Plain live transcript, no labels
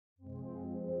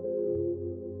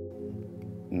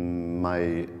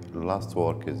My last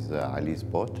work is Ali's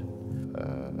boat,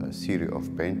 a series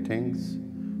of paintings,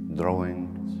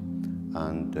 drawings,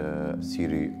 and a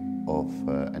series of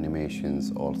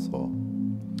animations also.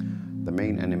 The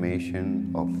main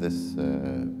animation of this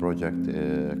project,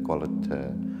 call it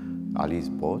Ali's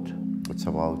boat. It's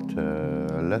about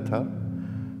a letter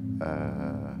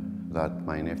that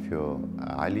my nephew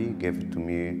Ali gave it to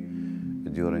me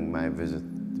during my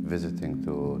visiting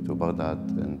to Baghdad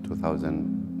in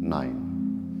 2009.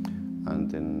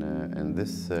 And in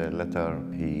this letter,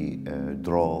 he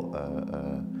drew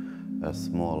a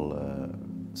small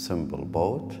simple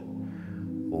boat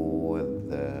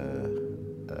with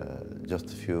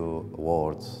just a few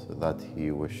words that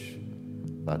he wished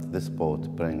that this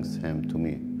boat brings him to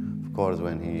me. Of course,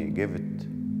 when he gave it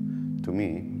to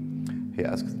me, he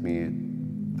asked me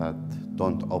that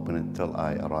don't open it till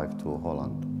I arrive to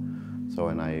Holland. So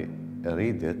when I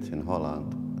read it in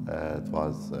Holland, it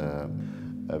was a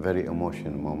very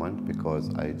emotional moment because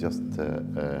I just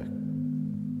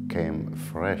came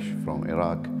fresh from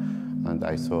Iraq and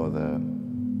I saw the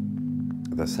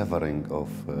suffering of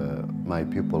my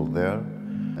people there.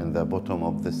 And the bottom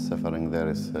of this suffering there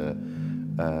is a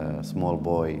small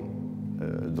boy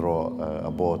draw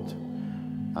a boat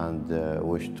and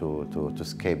wish to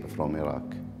escape from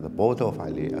Iraq. The boat of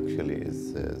Ali actually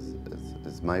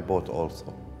is my boat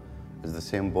also. It's the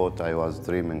same boat I was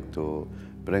dreaming to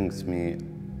brings me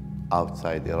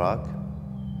outside Iraq,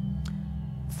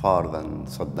 far than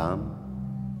Saddam.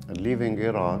 Leaving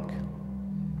Iraq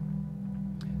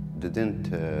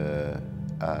didn't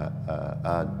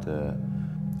add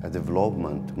a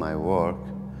development to my work,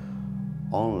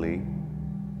 only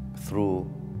through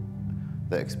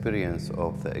the experience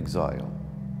of the exile.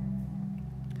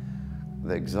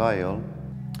 The exile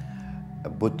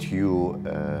put you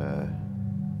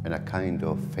in a kind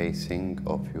of facing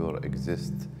of your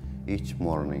exist each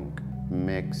morning,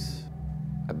 makes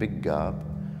a big gap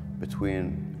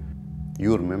between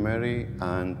your memory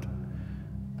and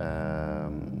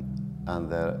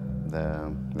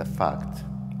the fact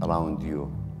around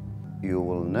you. You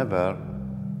will never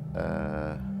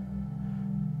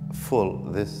fill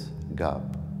this gap,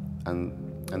 and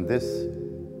this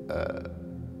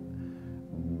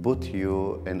put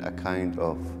you in a kind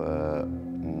of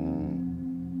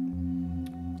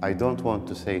I don't want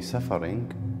to say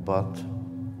suffering, but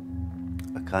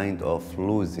a kind of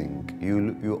losing.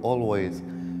 You always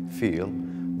feel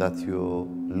that you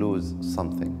lose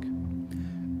something.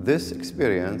 This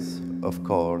experience, of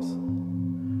course,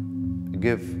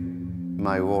 give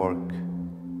my work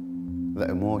the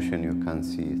emotion. You can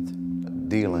see it,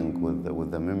 dealing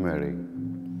with the memory.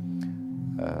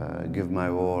 Give my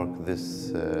work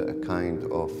this kind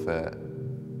of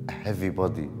heavy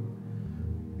body,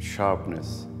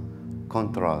 sharpness,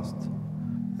 contrast.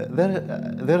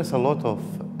 There is a lot of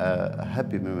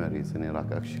happy memories in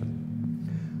Iraq actually.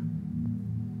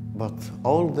 But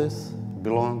all this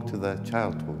belonged to the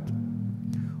childhood.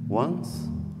 Once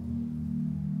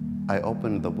I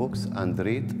open the books and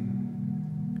read,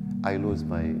 I lose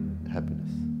my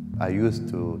happiness. I used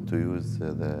to use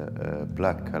the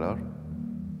black color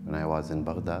when I was in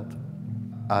Baghdad.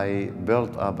 I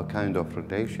built up a kind of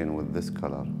relation with this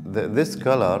color. This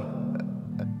color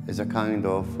is a kind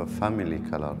of a family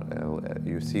color.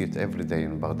 You see it every day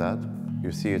in Baghdad.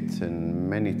 You see it in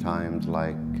many times,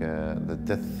 like the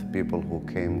death people who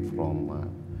came from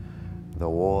the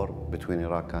war between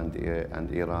Iraq and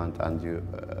Iran,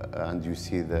 and you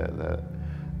see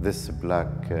this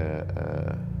black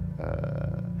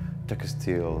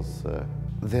textiles.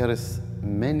 There is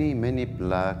many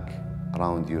black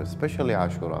around you, especially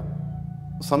Ashura.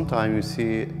 Sometimes you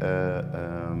see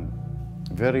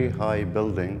very high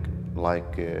building,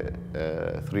 like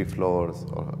 3 floors,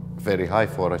 or very high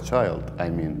for a child, I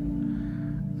mean,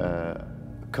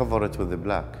 cover it with the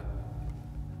black.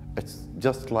 It's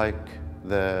just like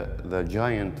the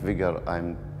giant figure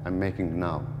I'm making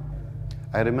now.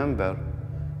 I remember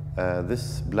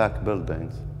this black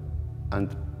buildings,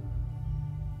 and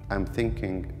I'm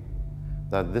thinking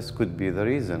that this could be the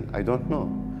reason. I don't know,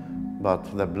 but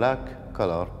the black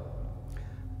color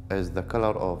is the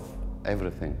color of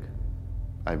everything,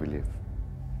 I believe.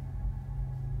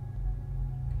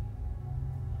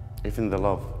 Even the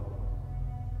love.